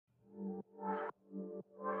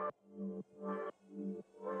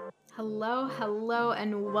Hello,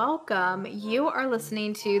 and welcome. You are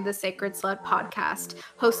listening to the Sacred Slut podcast,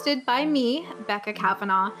 hosted by me, Becca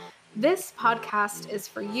Kavanaugh. This podcast is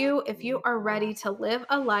for you if you are ready to live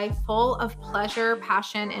a life full of pleasure,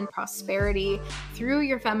 passion, and prosperity through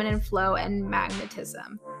your feminine flow and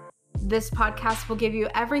magnetism. This podcast will give you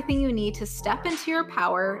everything you need to step into your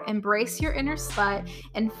power, embrace your inner slut,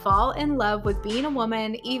 and fall in love with being a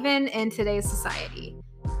woman, even in today's society.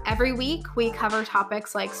 Every week, we cover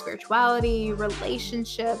topics like spirituality,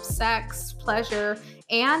 relationships, sex, pleasure,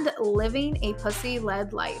 and living a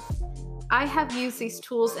pussy-led life. I have used these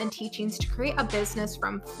tools and teachings to create a business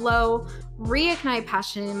from flow, reignite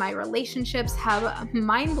passion in my relationships, have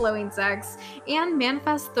mind-blowing sex, and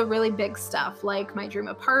manifest the really big stuff like my dream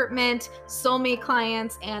apartment, soulmate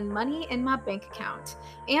clients, and money in my bank account.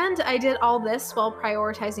 And I did all this while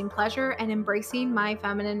prioritizing pleasure and embracing my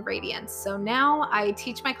feminine radiance. So now I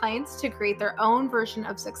teach my clients to create their own version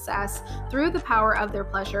of success through the power of their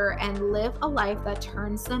pleasure and live a life that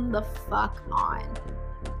turns them the fuck on.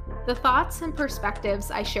 The thoughts and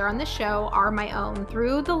perspectives I share on the show are my own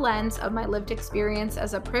through the lens of my lived experience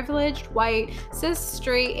as a privileged, white, cis,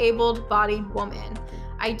 straight, able-bodied woman.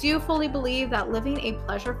 I do fully believe that living a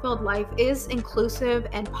pleasure-filled life is inclusive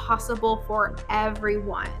and possible for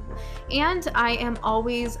everyone. And I am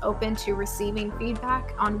always open to receiving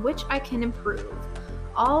feedback on which I can improve.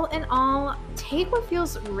 All in all, take what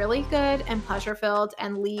feels really good and pleasure-filled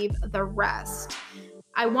and leave the rest.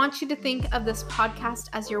 I want you to think of this podcast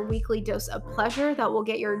as your weekly dose of pleasure that will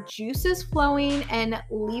get your juices flowing and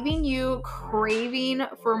leaving you craving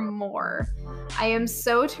for more. I am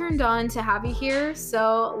so turned on to have you here,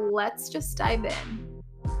 so let's just dive in.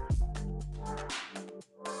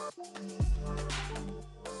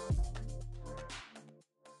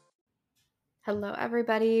 Hello,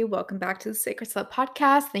 everybody. Welcome back to the Sacred Slut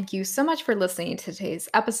podcast. Thank you so much for listening to today's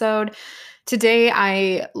episode. Today,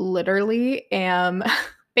 I literally am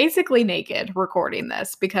basically naked recording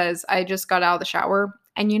this because I just got out of the shower.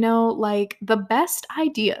 And the best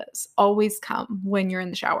ideas always come when you're in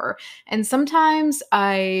the shower. And sometimes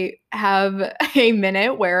I have a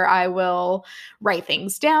minute where I will write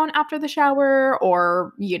things down after the shower,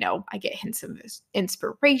 or, I get hints of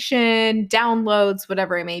inspiration, downloads,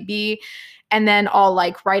 whatever it may be. And then I'll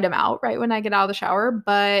write them out right when I get out of the shower.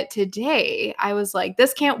 But today I was like,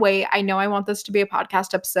 this can't wait. I know I want this to be a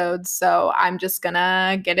podcast episode, so I'm just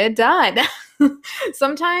gonna get it done.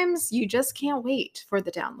 Sometimes you just can't wait for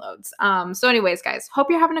the downloads. So anyways, guys, hope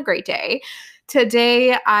you're having a great day.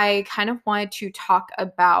 Today, I kind of wanted to talk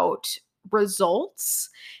about results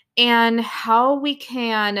and how we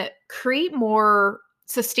can create more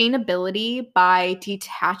sustainability by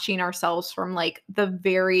detaching ourselves from the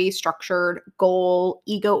very structured, goal,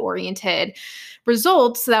 ego-oriented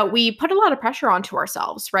results that we put a lot of pressure onto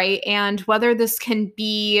ourselves, right? And whether this can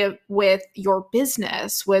be with your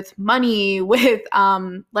business, with money, with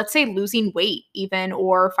let's say losing weight even,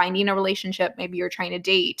 or finding a relationship, maybe you're trying to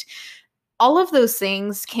date. All of those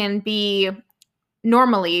things can be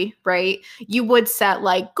normally, right? You would set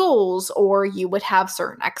goals, or you would have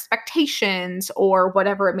certain expectations, or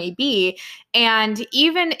whatever it may be. And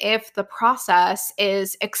even if the process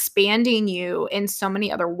is expanding you in so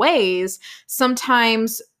many other ways,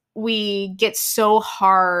 sometimes we get so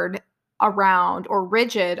hard around or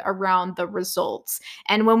rigid around the results.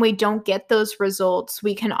 And when we don't get those results,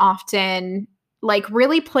 we can often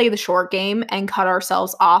really play the short game and cut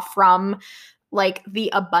ourselves off from the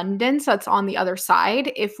abundance that's on the other side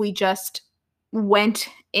if we just went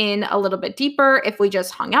in a little bit deeper, if we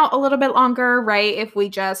just hung out a little bit longer, right? If we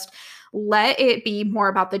just let it be more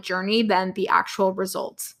about the journey than the actual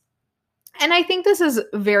results. And I think this is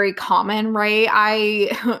very common, right?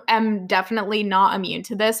 I am definitely not immune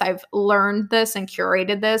to this. I've learned this and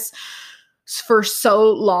curated this for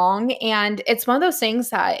so long. And it's one of those things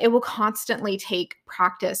that it will constantly take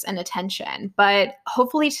practice and attention. But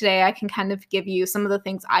hopefully today I can kind of give you some of the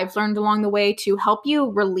things I've learned along the way to help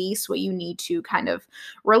you release what you need to kind of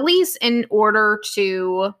release in order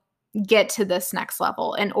to get to this next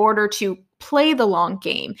level, in order to play the long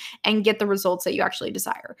game and get the results that you actually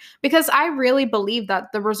desire. Because I really believe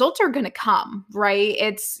that the results are going to come, right?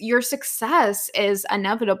 It's your success is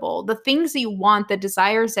inevitable. The things that you want, the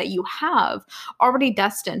desires that you have already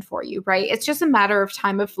destined for you, right? It's just a matter of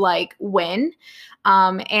time of when.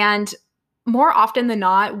 And more often than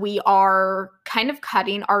not, we are kind of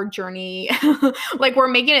cutting our journey. We're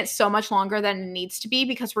making it so much longer than it needs to be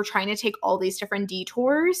because we're trying to take all these different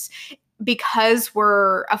detours because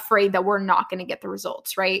we're afraid that we're not going to get the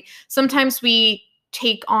results, right? Sometimes we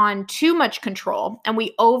take on too much control and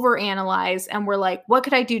we overanalyze and we're like, what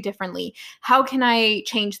could I do differently? How can I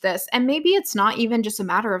change this? And maybe it's not even just a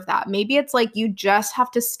matter of that. Maybe it's like you just have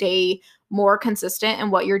to stay more consistent in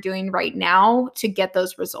what you're doing right now to get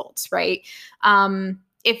those results, right?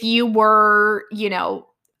 If you were,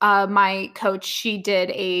 my coach, she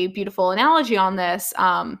did a beautiful analogy on this.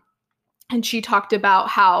 And she talked about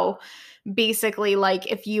how basically, like,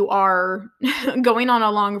 if you are going on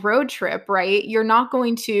a long road trip, right, you're not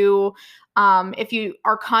going to, if you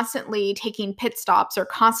are constantly taking pit stops or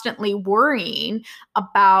constantly worrying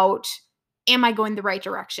about, am I going the right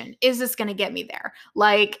direction? Is this going to get me there?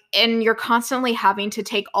 Like, and you're constantly having to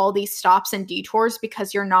take all these stops and detours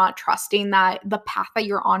because you're not trusting that the path that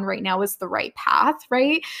you're on right now is the right path,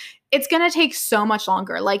 right? It's going to take so much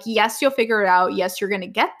longer. Like, yes, you'll figure it out. Yes, you're going to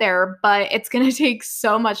get there, but it's going to take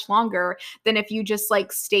so much longer than if you just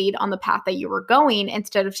like stayed on the path that you were going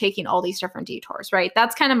instead of taking all these different detours, right?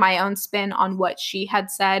 That's kind of my own spin on what she had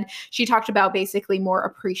said. She talked about basically more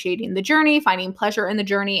appreciating the journey, finding pleasure in the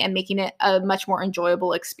journey, and making it a much more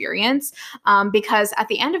enjoyable experience. Because at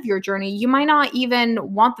the end of your journey, you might not even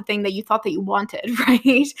want the thing that you thought that you wanted,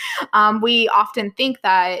 right? We often think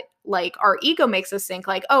that like our ego makes us think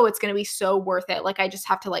like, oh, it's going to be so worth it. Like I just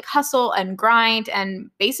have to like hustle and grind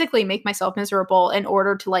and basically make myself miserable in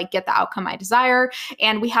order to like get the outcome I desire.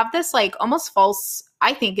 And we have this like almost false,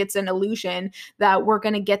 I think it's an illusion that we're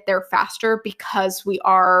going to get there faster because we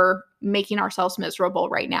are making ourselves miserable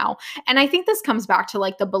right now. And I think this comes back to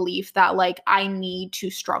like the belief that like I need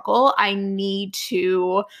to struggle. I need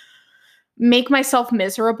to make myself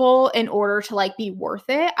miserable in order to like be worth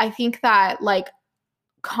it. I think that like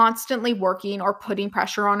constantly working or putting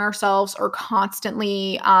pressure on ourselves or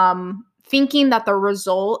constantly thinking that the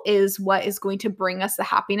result is what is going to bring us the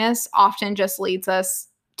happiness often just leads us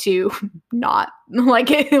to not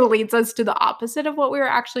like it leads us to the opposite of what we were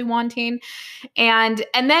actually wanting. And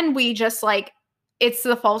then we just like it's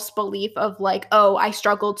the false belief of like, oh, I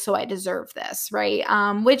struggled, so I deserve this, right?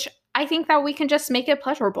 Which I think that we can just make it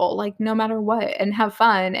pleasurable, like no matter what, and have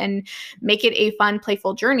fun and make it a fun,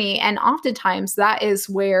 playful journey. And oftentimes that is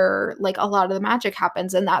where like a lot of the magic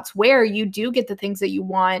happens. And that's where you do get the things that you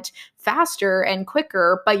want faster and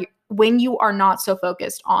quicker, but when you are not so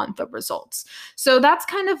focused on the results. So that's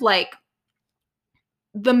kind of like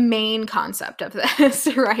the main concept of this,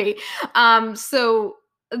 right? So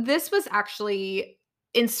this was actually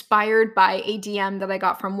inspired by a DM that I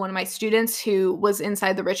got from one of my students who was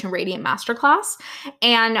inside the Rich and Radiant Masterclass.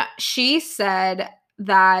 And she said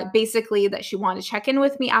that basically that she wanted to check in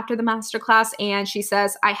with me after the masterclass. And she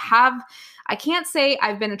says, I can't say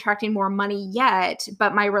I've been attracting more money yet,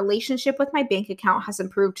 but my relationship with my bank account has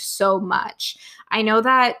improved so much. I know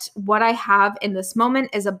that what I have in this moment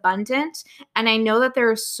is abundant, and I know that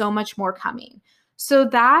there is so much more coming. So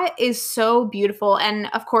that is so beautiful. And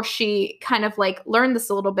of course, she kind of like learned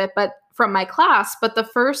this a little bit, but from my class, but the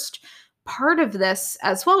first part of this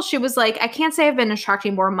as well, she was like, I can't say I've been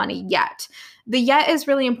attracting more money yet. The yet is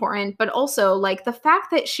really important, but also like the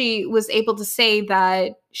fact that she was able to say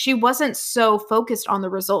that she wasn't so focused on the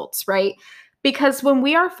results, right? Because when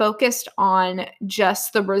we are focused on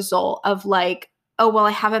just the result of like, oh, well,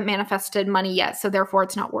 I haven't manifested money yet, so therefore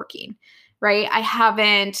it's not working, right? I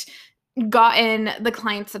haven't gotten the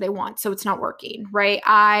clients that I want, so it's not working, right?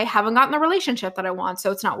 I haven't gotten the relationship that I want,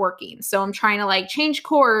 so it's not working. So I'm trying to like change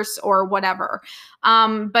course or whatever.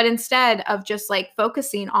 But instead of just like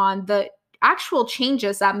focusing on the actual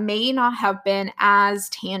changes that may not have been as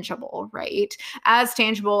tangible, right? As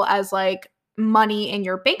tangible as like money in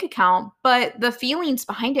your bank account, but the feelings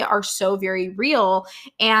behind it are so very real.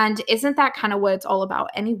 And isn't that kind of what it's all about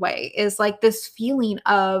anyway? Is like this feeling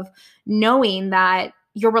of knowing that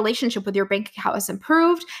your relationship with your bank account has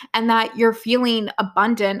improved and that you're feeling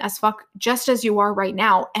abundant as fuck just as you are right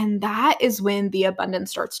now. And that is when the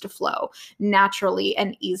abundance starts to flow naturally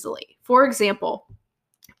and easily. For example,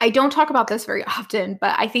 I don't talk about this very often,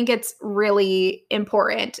 but I think it's really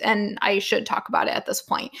important and I should talk about it at this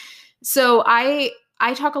point. So I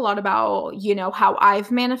talk a lot about, how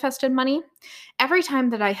I've manifested money. Every time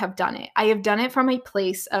that I have done it, I have done it from a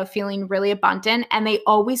place of feeling really abundant, and they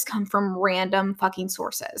always come from random fucking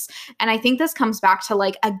sources. And I think this comes back to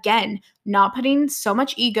like, again, not putting so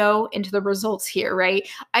much ego into the results here, right?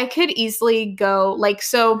 I could easily go like,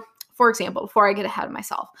 so for example, before I get ahead of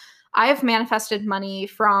myself, I have manifested money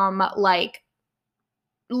from like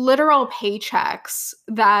literal paychecks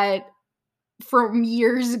that from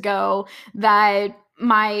years ago that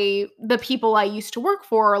the people I used to work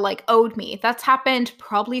for like owed me. That's happened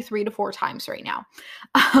probably 3 to 4 times right now,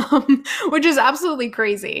 which is absolutely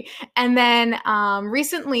crazy. And then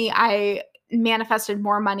recently I manifested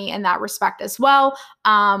more money in that respect as well.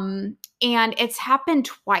 And it's happened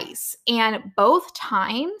twice. And both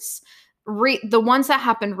times, the ones that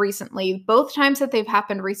happened recently, both times that they've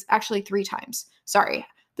happened, actually 3 times. Sorry.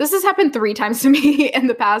 This has happened 3 times to me in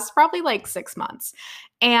the past, probably like 6 months.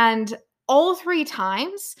 And all 3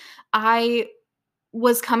 times, I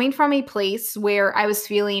was coming from a place where I was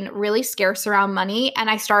feeling really scarce around money, and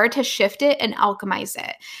I started to shift it and alchemize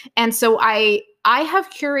it. And so I have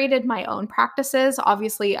curated my own practices.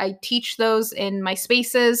 Obviously, I teach those in my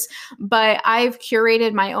spaces, but I've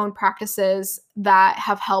curated my own practices that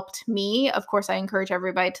have helped me. Of course, I encourage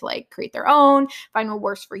everybody to like create their own, find what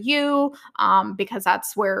works for you, because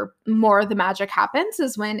that's where more of the magic happens,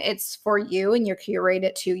 is when it's for you and you curate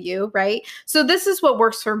it to you, right? So this is what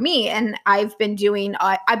works for me, and I've been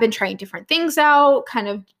trying different things out, kind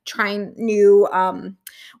of trying new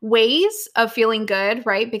ways of feeling good,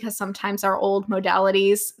 right? Because sometimes our old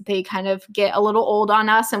modalities, they kind of get a little old on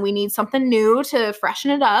us and we need something new to freshen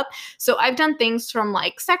it up. So I've done things from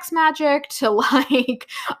like sex magic to like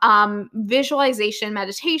visualization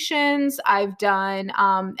meditations. I've done,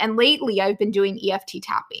 and lately I've been doing EFT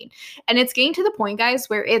tapping. And it's getting to the point, guys,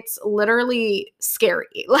 where it's literally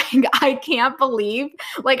scary. Like, I can't believe,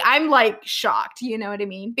 like, I'm like shocked, you know what I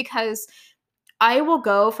mean? Because I will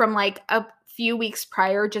go from like a few weeks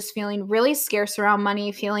prior just feeling really scarce around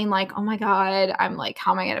money, feeling like, oh my God, I'm like,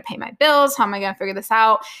 how am I going to pay my bills? How am I going to figure this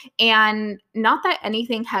out? And not that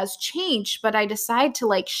anything has changed, but I decide to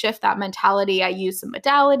like shift that mentality. I use some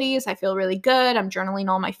modalities. I feel really good. I'm journaling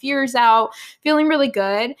all my fears out, feeling really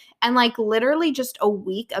good. And like literally just a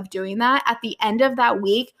week of doing that, at the end of that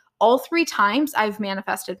week, all 3 times I've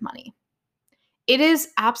manifested money. It is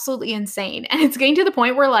absolutely insane. And it's getting to the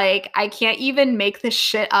point where like I can't even make this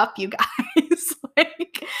shit up, you guys.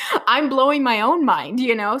 Like, I'm blowing my own mind,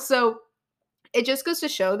 you know? So it just goes to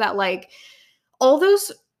show that like all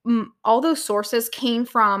those all those sources came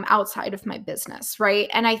from outside of my business, right?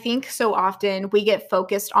 And I think so often we get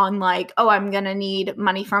focused on like, oh, I'm going to need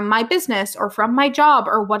money from my business or from my job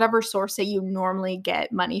or whatever source that you normally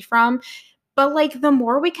get money from. But like the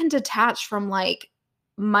more we can detach from like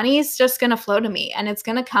money is just going to flow to me and it's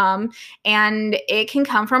going to come, and it can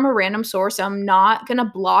come from a random source. I'm not going to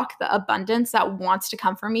block the abundance that wants to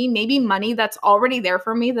come from me. Maybe money that's already there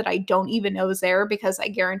for me that I don't even know is there, because I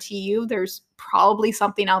guarantee you there's probably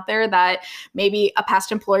something out there that maybe a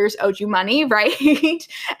past employer's owed you money, right?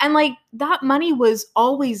 And like that money was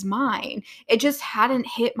always mine. It just hadn't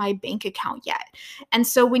hit my bank account yet. And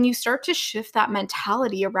so when you start to shift that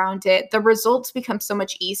mentality around it, the results become so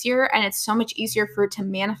much easier, and it's so much easier for it to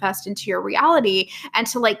manifest into your reality and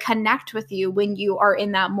to like connect with you when you are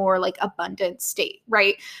in that more like abundant state,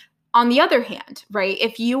 right? On the other hand, right,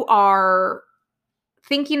 if you are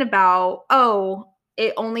thinking about, oh,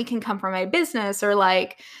 it only can come from my business, or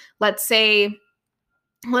like, let's say,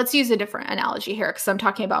 let's use a different analogy here because I'm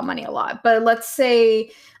talking about money a lot, but let's say,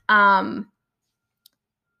 the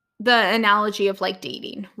analogy of like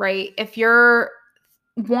dating, right? If you're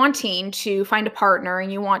wanting to find a partner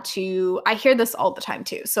and you want to, I hear this all the time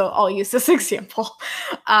too. So I'll use this example,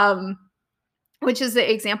 which is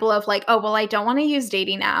the example of like, oh, well, I don't want to use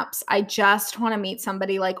dating apps. I just want to meet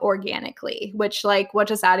somebody like organically, which like, what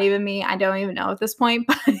does that even mean? I don't even know at this point,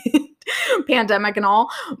 but pandemic and all.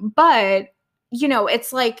 But, you know,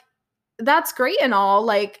 it's like, that's great and all,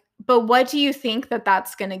 like, but what do you think that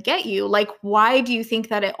that's going to get you? Like, why do you think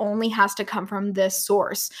that it only has to come from this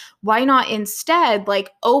source? Why not instead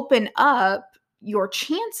like open up your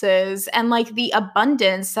chances and like the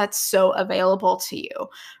abundance that's so available to you,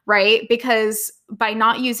 right? Because by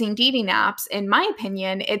not using dating apps, in my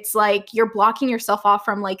opinion, it's like you're blocking yourself off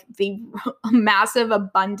from like the massive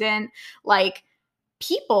abundant like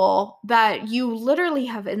people that you literally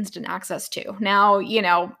have instant access to. Now, you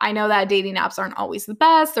know, I know that dating apps aren't always the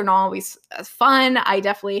best. They're not always as fun. I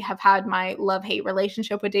definitely have had my love-hate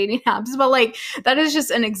relationship with dating apps, but like that is just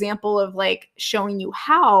an example of like showing you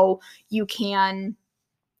how you can,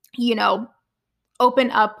 you know, open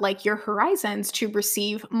up like your horizons to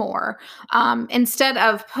receive more, instead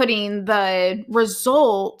of putting the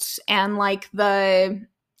results and like the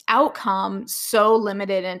outcome so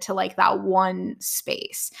limited into like that one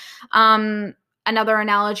space. Another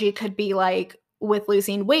analogy could be like, with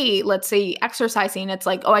losing weight, let's say exercising, it's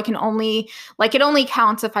like, oh, I can only, like, it only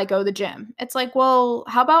counts if I go to the gym. It's like, well,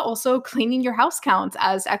 how about also cleaning your house counts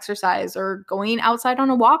as exercise, or going outside on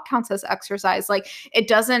a walk counts as exercise? Like, it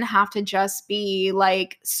doesn't have to just be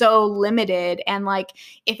like so limited. And like,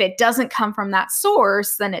 if it doesn't come from that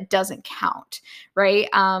source, then it doesn't count, right?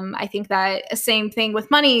 I think that same thing with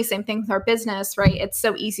money, same thing with our business, right? It's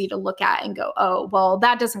so easy to look at and go, oh, well,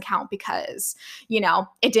 that doesn't count because,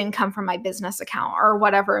 it didn't come from my business account or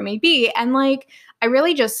whatever it may be. And like, I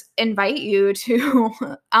really just invite you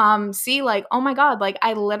to see like, oh my God, like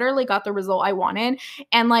I literally got the result I wanted.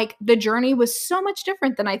 And like the journey was so much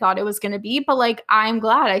different than I thought it was going to be. But like, I'm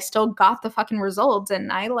glad I still got the fucking results.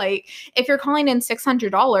 And I like, if you're calling in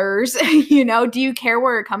 $600, do you care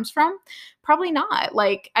where it comes from? Probably not.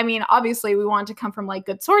 Like, I mean, obviously we want it to come from like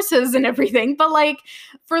good sources and everything, but like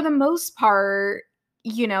for the most part,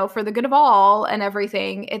 for the good of all and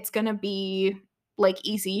everything, it's going to be like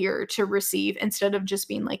easier to receive, instead of just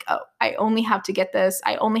being like, oh, I only have to get this.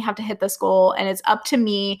 I only have to hit this goal. And it's up to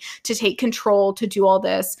me to take control to do all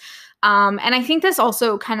this. And I think this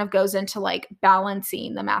also kind of goes into like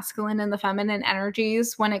balancing the masculine and the feminine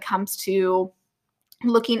energies when it comes to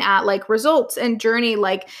looking at like results and journey.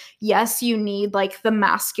 Like, yes, you need like the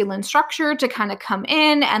masculine structure to kind of come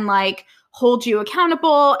in and like hold you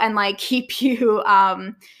accountable and like keep you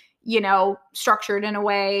structured in a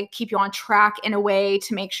way, keep you on track in a way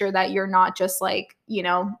to make sure that you're not just like,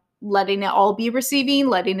 letting it all be receiving,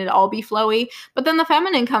 letting it all be flowy. But then the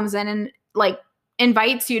feminine comes in and like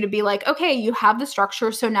invites you to be like, okay, you have the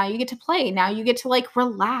structure, so now you get to play. Now you get to like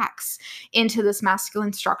relax into this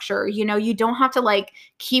masculine structure. You don't have to like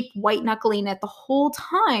keep white knuckling it the whole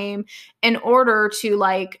time in order to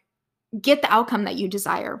like get the outcome that you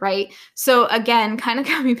desire, right? So again, kind of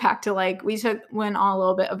coming back to like, went on a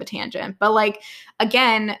little bit of a tangent, but like,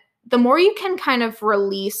 again, the more you can kind of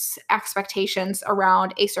release expectations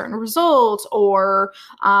around a certain result, or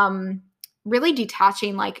really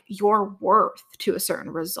detaching like your worth to a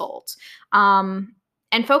certain result, and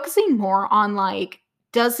focusing more on like,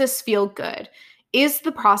 does this feel good? Is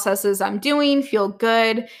the processes I'm doing feel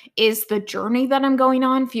good? Is the journey that I'm going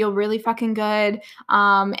on feel really fucking good?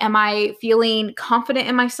 Am I feeling confident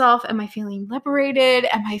in myself? Am I feeling liberated?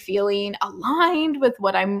 Am I feeling aligned with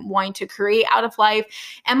what I'm wanting to create out of life?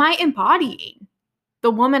 Am I embodying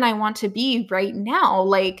the woman I want to be right now?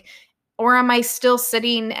 Like, or am I still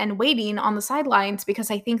sitting and waiting on the sidelines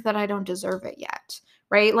because I think that I don't deserve it yet,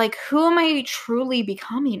 right? Like, who am I truly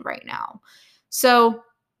becoming right now? So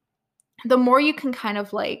the more you can kind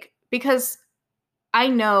of like, because I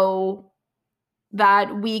know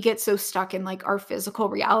that we get so stuck in like our physical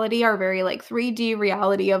reality, our very like 3D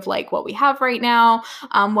reality of like what we have right now,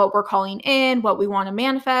 what we're calling in, what we want to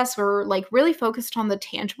manifest. We're like really focused on the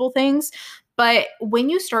tangible things. But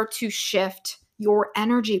when you start to shift your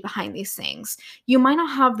energy behind these things, you might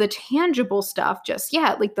not have the tangible stuff just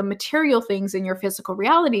yet, like the material things in your physical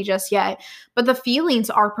reality just yet, but the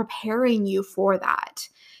feelings are preparing you for that.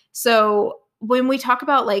 So when we talk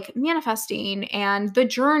about like manifesting and the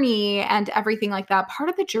journey and everything like that, part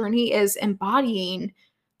of the journey is embodying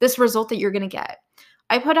this result that you're going to get.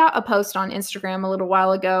 I put out a post on Instagram a little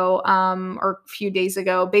while ago, or a few days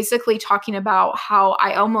ago, basically talking about how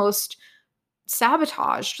I almost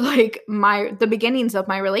sabotaged like the beginnings of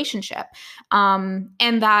my relationship, and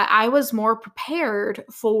that I was more prepared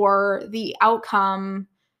for the outcome,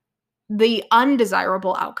 the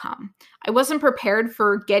undesirable outcome. I wasn't prepared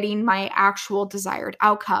for getting my actual desired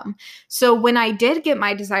outcome. So when I did get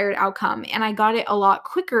my desired outcome and I got it a lot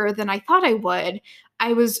quicker than I thought I would,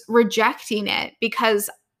 I was rejecting it because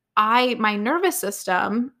my nervous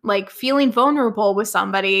system, like feeling vulnerable with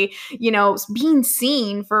somebody, being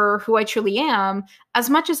seen for who I truly am,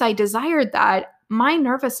 as much as I desired that, my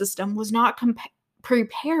nervous system was not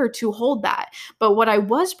prepared to hold that. But what I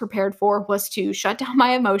was prepared for was to shut down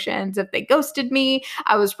my emotions. If they ghosted me,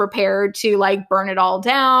 I was prepared to like burn it all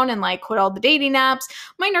down and like quit all the dating apps.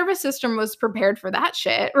 My nervous system was prepared for that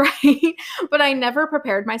shit, right? But I never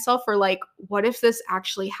prepared myself for like, what if this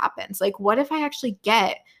actually happens? Like, what if I actually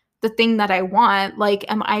get the thing that I want? Like,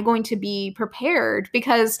 am I going to be prepared?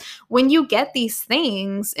 Because when you get these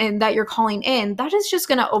things and that you're calling in, that is just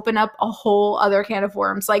going to open up a whole other can of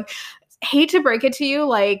worms. Like, hate to break it to you,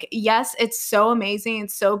 like, yes, it's so amazing,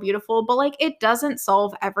 it's so beautiful, but like it doesn't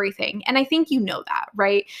solve everything. And I think you know that,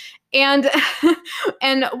 right? And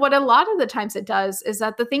and what a lot of the times it does is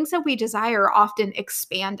that the things that we desire often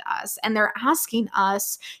expand us, and they're asking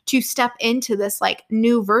us to step into this like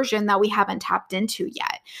new version that we haven't tapped into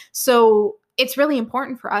yet. So it's really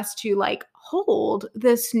important for us to like hold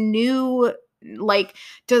this new like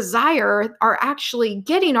desire are actually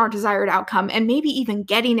getting our desired outcome and maybe even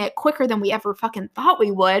getting it quicker than we ever fucking thought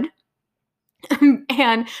we would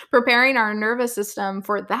and preparing our nervous system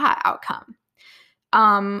for that outcome.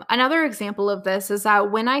 Another example of this is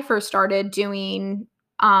that when I first started doing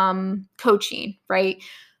coaching, right?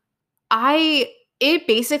 It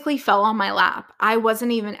basically fell on my lap. I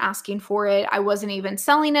wasn't even asking for it. I wasn't even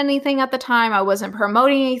selling anything at the time. I wasn't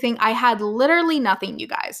promoting anything. I had literally nothing, you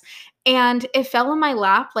guys. And it fell in my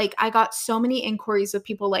lap. Like, I got so many inquiries of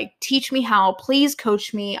people like, teach me how, please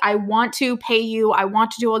coach me. I want to pay you. I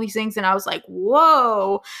want to do all these things. And I was like,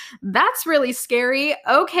 whoa, that's really scary.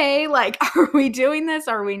 Okay, like, are we doing this?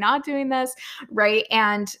 Are we not doing this? Right.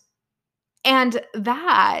 And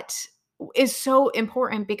that is so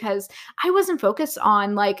important because I wasn't focused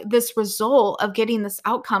on like this result of getting this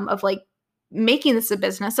outcome of like making this a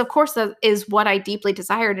business. Of course, that is what I deeply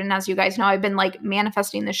desired. And as you guys know, I've been like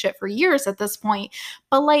manifesting this shit for years at this point.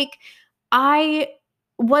 But like, I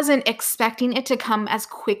wasn't expecting it to come as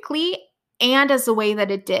quickly and as the way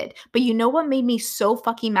that it did. But you know what made me so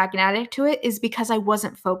fucking magnetic to it is because I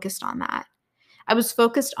wasn't focused on that. I was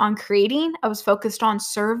focused on creating. I was focused on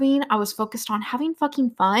serving. I was focused on having fucking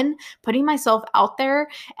fun, putting myself out there.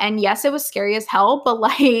 And yes, it was scary as hell, but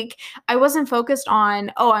like I wasn't focused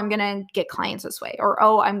on, oh, I'm going to get clients this way, or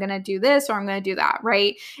oh, I'm going to do this, or I'm going to do that.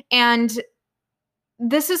 Right. And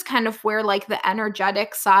this is kind of where like the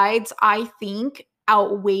energetic sides, I think,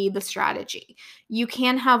 outweigh the strategy. You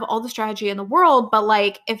can have all the strategy in the world, but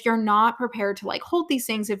like if you're not prepared to like hold these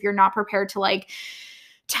things, if you're not prepared to like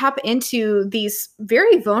tap into these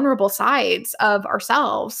very vulnerable sides of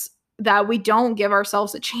ourselves that we don't give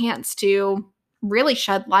ourselves a chance to really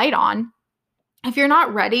shed light on, if you're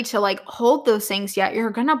not ready to like hold those things yet, you're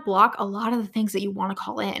going to block a lot of the things that you want to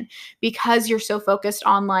call in because you're so focused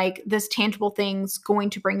on like this tangible thing's going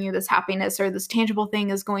to bring you this happiness, or this tangible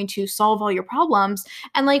thing is going to solve all your problems.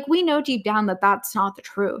 And like, we know deep down that that's not the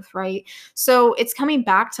truth, right? So it's coming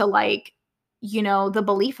back to like, you know, the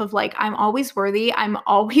belief of like, I'm always worthy. I'm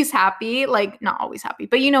always happy. Like, not always happy,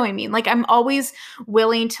 but you know what I mean? Like, I'm always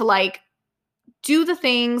willing to like do the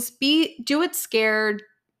things, do it scared,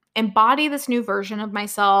 embody this new version of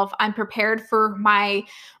myself. I'm prepared for my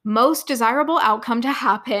most desirable outcome to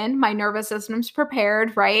happen. My nervous system's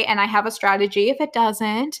prepared, right? And I have a strategy if it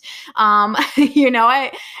doesn't. You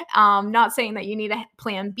know, not saying that you need a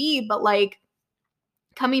plan B, but like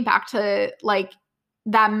coming back to like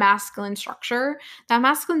that masculine structure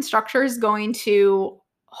is going to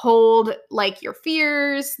hold like your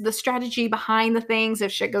fears, the strategy behind the things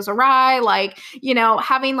if shit goes awry, like, you know,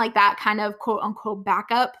 having like that kind of quote unquote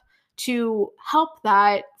backup to help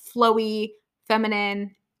that flowy,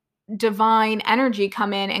 feminine, divine energy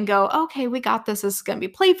come in and go, okay, we got this. This is going to be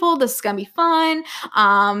playful. This is going to be fun.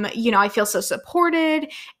 You know, I feel so supported.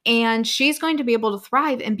 And she's going to be able to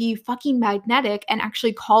thrive and be fucking magnetic and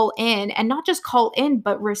actually call in, and not just call in,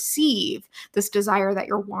 but receive this desire that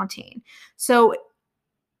you're wanting. So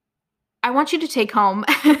I want you to take home.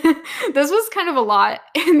 This was kind of a lot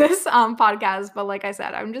in this podcast, but like I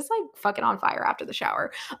said, I'm just like fucking on fire after the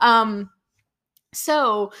shower.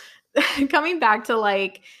 So coming back to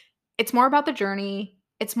like, it's more about the journey.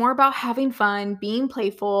 It's more about having fun, being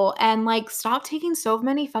playful, and like stop taking so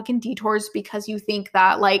many fucking detours because you think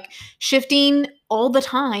that like shifting all the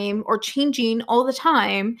time or changing all the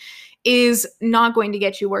time is not going to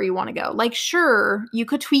get you where you want to go. Like, sure, you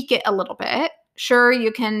could tweak it a little bit. Sure,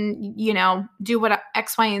 you can, you know, do what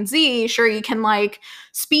X, Y, and Z. Sure, you can like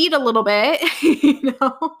speed a little bit, you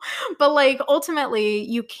know, but like ultimately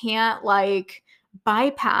you can't like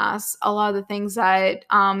bypass a lot of the things that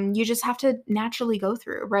you just have to naturally go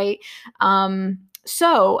through, right?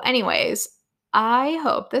 So anyways, I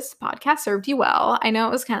hope this podcast served you well. I know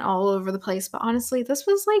it was kind of all over the place, but honestly, this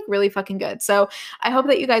was like really fucking good. So I hope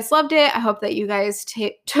that you guys loved it. I hope that you guys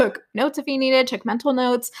took notes if you needed, took mental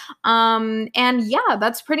notes. And yeah,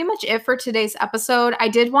 that's pretty much it for today's episode. I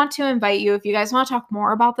did want to invite you, if you guys want to talk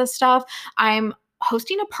more about this stuff, I'm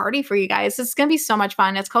hosting a party for you guys. It's going to be so much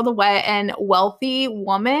fun. It's called the Wet and Wealthy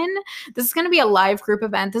Woman. This is going to be a live group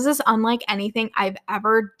event. This is unlike anything I've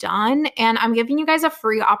ever done. And I'm giving you guys a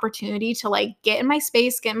free opportunity to like get in my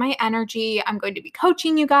space, get in my energy. I'm going to be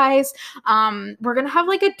coaching you guys. We're going to have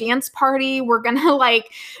like a dance party. We're going to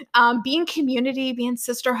like be in community, be in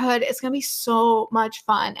sisterhood. It's going to be so much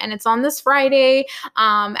fun. And it's on this Friday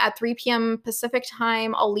at 3 p.m. Pacific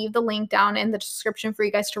time. I'll leave the link down in the description for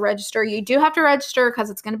you guys to register. You do have to register register because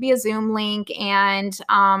it's going to be a Zoom link, and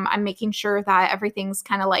I'm making sure that everything's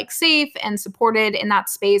kind of like safe and supported in that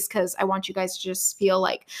space because I want you guys to just feel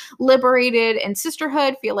like liberated in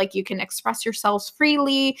sisterhood, feel like you can express yourselves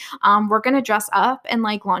freely. We're going to dress up in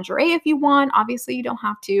like lingerie if you want. Obviously, you don't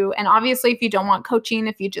have to. And obviously, if you don't want coaching,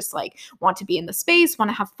 if you just like want to be in the space, want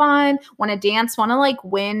to have fun, want to dance, want to like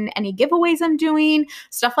win any giveaways I'm doing,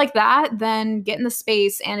 stuff like that, then get in the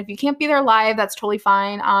space. And if you can't be there live, that's totally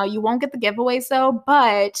fine. You won't get the giveaways though,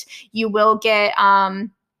 but you will get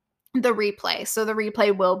the replay. So the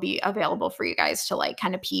replay will be available for you guys to like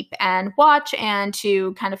kind of peep and watch and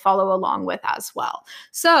to kind of follow along with as well.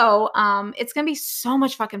 So it's gonna be so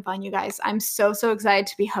much fucking fun, you guys. I'm so excited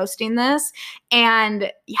to be hosting this.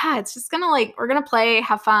 And yeah, it's just gonna like, we're gonna play,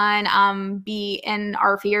 have fun, be in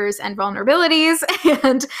our fears and vulnerabilities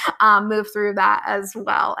and move through that as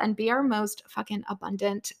well and be our most fucking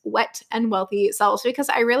abundant, wet and wealthy selves, because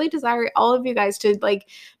I really desire all of you guys to like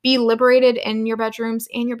be liberated in your bedrooms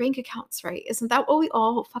and your bank accounts, right? Isn't that what we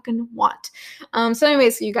all fucking want? So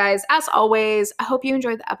anyways, you guys, as always, I hope you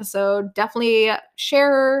enjoyed the episode. Definitely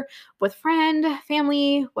share with friend,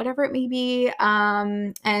 family, whatever it may be,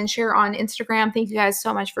 and share on Instagram. Thank you guys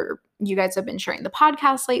so much for you guys have been sharing the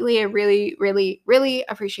podcast lately. I really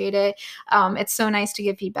appreciate it. It's so nice to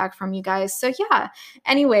get feedback from you guys. So yeah,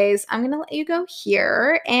 anyways, I'm going to let you go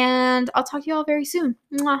here and I'll talk to you all very soon.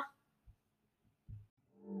 Mwah.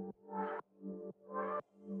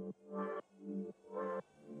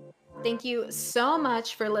 Thank you so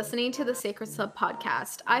much for listening to the Sacred Slip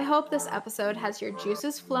podcast. I hope this episode has your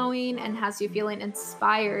juices flowing and has you feeling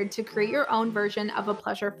inspired to create your own version of a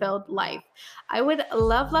pleasure-filled life. I would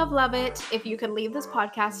love it if you could leave this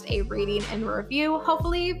podcast a rating and review,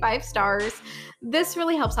 hopefully 5 stars. This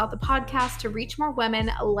really helps out the podcast to reach more women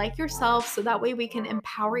like yourself, so that way we can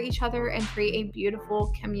empower each other and create a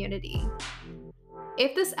beautiful community.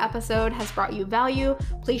 If this episode has brought you value,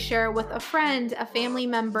 please share it with a friend, a family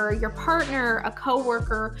member, your partner, a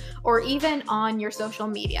coworker, or even on your social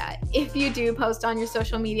media. If you do post on your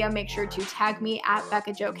social media, make sure to tag me at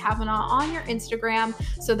Becca Jo Kavanaugh on your Instagram,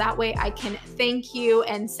 so that way I can thank you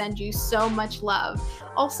and send you so much love.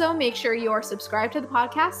 Also, make sure you are subscribed to the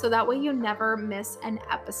podcast so that way you never miss an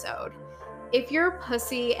episode. If your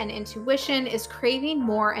pussy and intuition is craving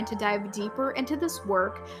more and to dive deeper into this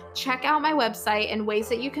work, check out my website and ways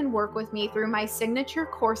that you can work with me through my signature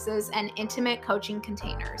courses and intimate coaching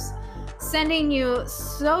containers. Sending you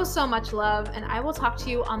so much love, and I will talk to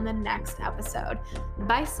you on the next episode.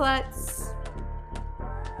 Bye, sluts.